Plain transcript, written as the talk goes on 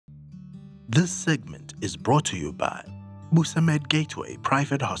This segment is brought to you by Busamed Gateway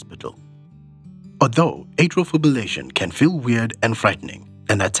Private Hospital. Although atrial fibrillation can feel weird and frightening,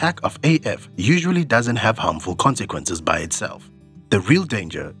 an attack of AF usually doesn't have harmful consequences by itself. The real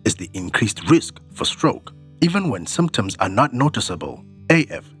danger is the increased risk for stroke. Even when symptoms are not noticeable,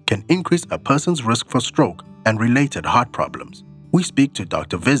 AF can increase a person's risk for stroke and related heart problems. We speak to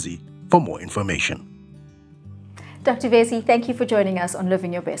Dr. Vezi for more information. Dr. Vezi, thank you for joining us on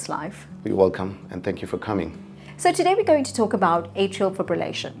Living Your Best Life. You're welcome, and thank you for coming. So today we're going to talk about atrial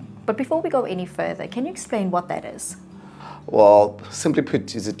fibrillation. But before we go any further, can you explain what that is? Well, simply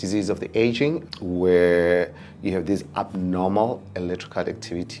put, it's a disease of the aging where you have these abnormal electrical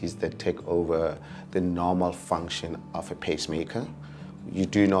activities that take over the normal function of a pacemaker. You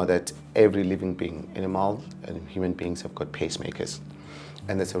do know that every living being, animal and human beings, have got pacemakers.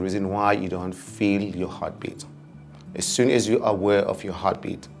 And that's the reason why you don't feel your heartbeat. As soon as you are aware of your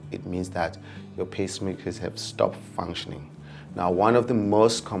heartbeat, it means that your pacemakers have stopped functioning. Now, one of the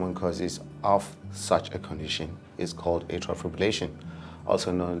most common causes of such a condition is called atrial fibrillation,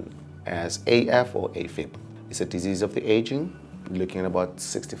 also known as AF or AFib. It's a disease of the aging. Looking at about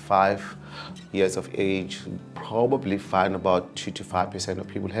 65 years of age, probably find about 2 to 5% of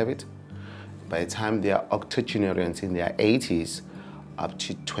people have it. By the time they are octogenarians in their 80s, up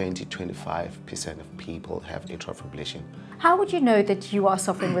to 20–25% of people have atrial fibrillation. How would you know that you are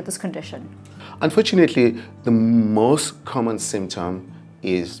suffering with this condition? Unfortunately, the most common symptom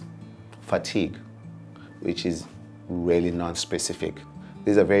is fatigue, which is really non-specific.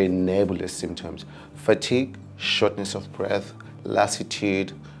 These are very nebulous symptoms. Fatigue, shortness of breath,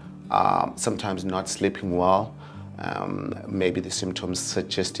 lassitude, sometimes not sleeping well, maybe the symptoms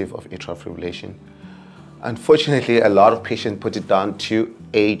suggestive of atrial fibrillation. Unfortunately, a lot of patients put it down to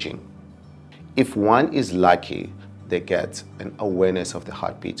aging. If one is lucky, they get an awareness of the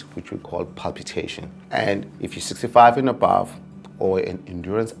heartbeat, which we call palpitation. And if you're 65 and above, or an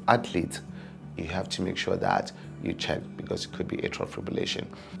endurance athlete, you have to make sure that you check because it could be atrial fibrillation.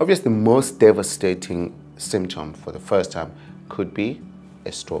 Obviously, the most devastating symptom for the first time could be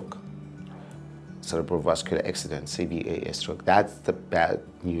a stroke. Cerebrovascular accident, CVA, stroke. That's the bad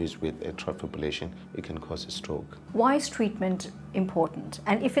news with atrial fibrillation. It can cause a stroke. Why is treatment important?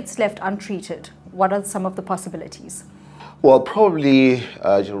 And if it's left untreated, what are some of the possibilities? Well, probably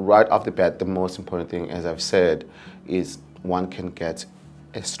right off the bat, the most important thing, as I've said, is one can get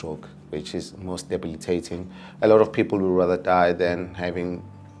a stroke, which is most debilitating. A lot of people would rather die than having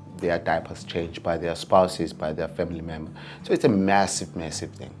their diapers changed by their spouses, by their family member. So it's a massive,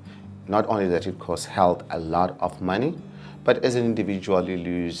 massive thing. Not only that it costs health a lot of money, but as an individual, you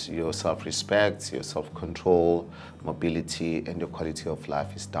lose your self-respect, your self-control, mobility, and your quality of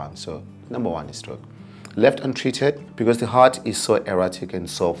life is down. So number one is stroke. Left untreated, because the heart is so erratic and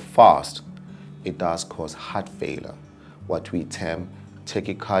so fast, it does cause heart failure, what we term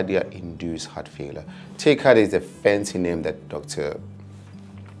tachycardia-induced heart failure. Tachycardia is a fancy name that doctor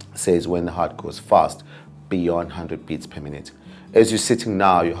says when the heart goes fast, beyond 100 beats per minute. As you're sitting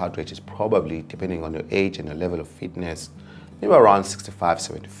now, your heart rate is probably, depending on your age and your level of fitness, maybe around 65,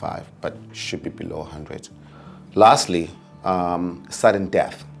 75, but should be below 100. Lastly, sudden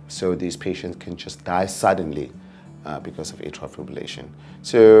death. So these patients can just die suddenly because of atrial fibrillation.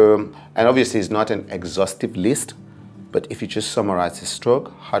 So, and obviously it's not an exhaustive list, but if you just summarize the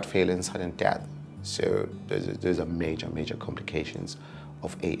stroke, heart failure, and sudden death, so those are major, major complications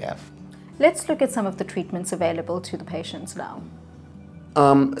of AF. Let's look at some of the treatments available to the patients now.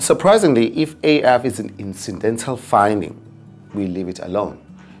 Surprisingly, if AF is an incidental finding, we leave it alone.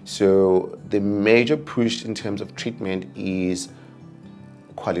 So the major push in terms of treatment is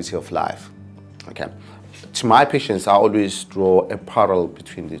quality of life. Okay. To my patients, I always draw a parallel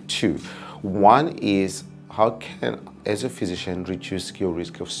between the two. One is how can, as a physician, reduce your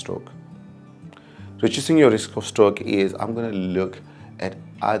risk of stroke. Reducing your risk of stroke is I'm going to look at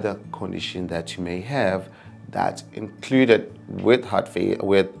other conditions that you may have that included with heart failure,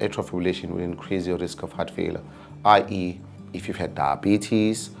 with atrial fibrillation will increase your risk of heart failure, i.e. if you've had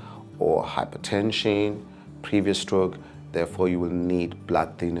diabetes or hypertension, previous stroke, therefore you will need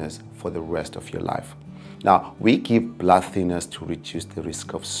blood thinners for the rest of your life. Now, we give blood thinners to reduce the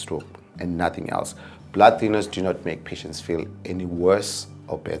risk of stroke and nothing else. Blood thinners do not make patients feel any worse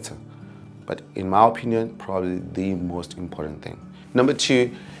or better, but in my opinion, probably the most important thing. Number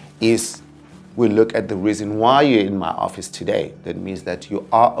two is we look at the reason why you're in my office today. That means that you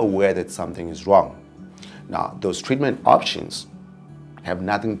are aware that something is wrong. Now, those treatment options have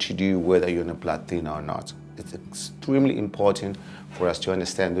nothing to do whether you're on a blood thinner or not. It's extremely important for us to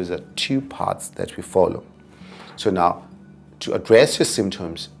understand those are two parts that we follow. So now, to address your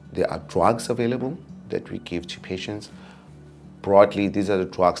symptoms, there are drugs available that we give to patients. Broadly, these are the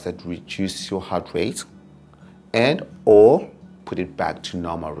drugs that reduce your heart rate and or put it back to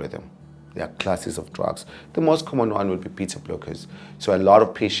normal rhythm. There are classes of drugs. The most common one would be beta blockers. So a lot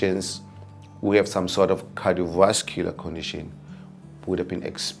of patients who have some sort of cardiovascular condition would have been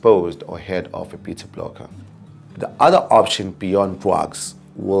exposed or heard of a beta blocker. The other option beyond drugs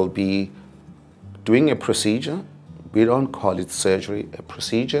will be doing a procedure. We don't call it surgery, a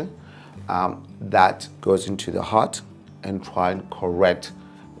procedure that goes into the heart and try and correct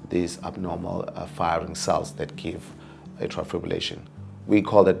these abnormal firing cells that give atrial fibrillation. We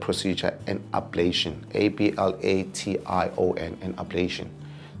call that procedure an ablation, A-B-L-A-T-I-O-N, an ablation.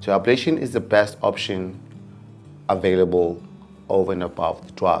 So ablation is the best option available over and above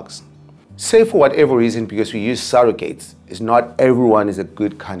the drugs. Say for whatever reason, because we use surrogates, is not everyone is a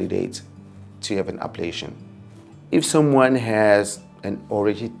good candidate to have an ablation. If someone has an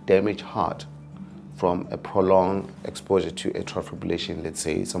already damaged heart from a prolonged exposure to atrial fibrillation, let's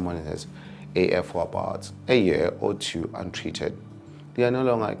say someone has AF for about a year or two untreated, they are no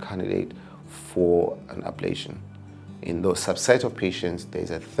longer a candidate for an ablation. In those subset of patients,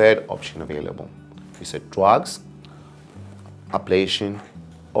 there's a third option available. We said drugs, ablation,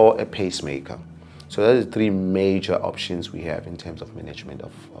 or a pacemaker. So those are the three major options we have in terms of management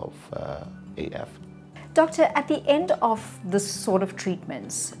of AF. Doctor, at the end of this sort of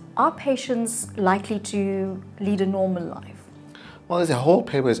treatments, are patients likely to lead a normal life? Well, there's a whole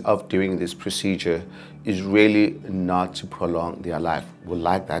purpose of doing this procedure is really not to prolong their life. We'd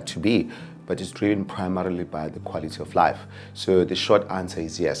like that to be, but it's driven primarily by the quality of life. So the short answer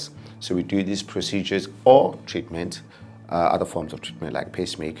is yes. So we do these procedures or treatment, other forms of treatment like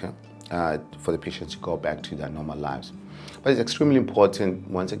pacemaker, for the patients to go back to their normal lives. But it's extremely important,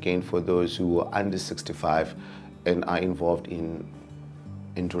 once again, for those who are under 65 and are involved in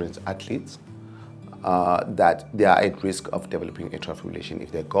endurance athletes, that they are at risk of developing atrial fibrillation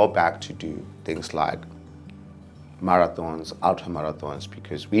if they go back to do things like marathons, ultra-marathons,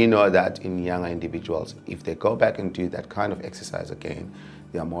 because we know that in younger individuals, if they go back and do that kind of exercise again,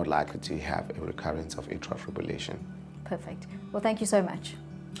 they are more likely to have a recurrence of atrial fibrillation. Perfect. Well, thank you so much.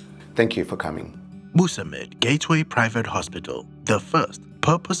 Thank you for coming. Busamed Gateway Private Hospital, the first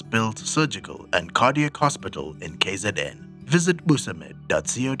purpose-built surgical and cardiac hospital in KZN. Visit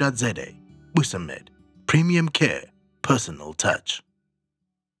busamed.co.za. Busamed, premium care, personal touch.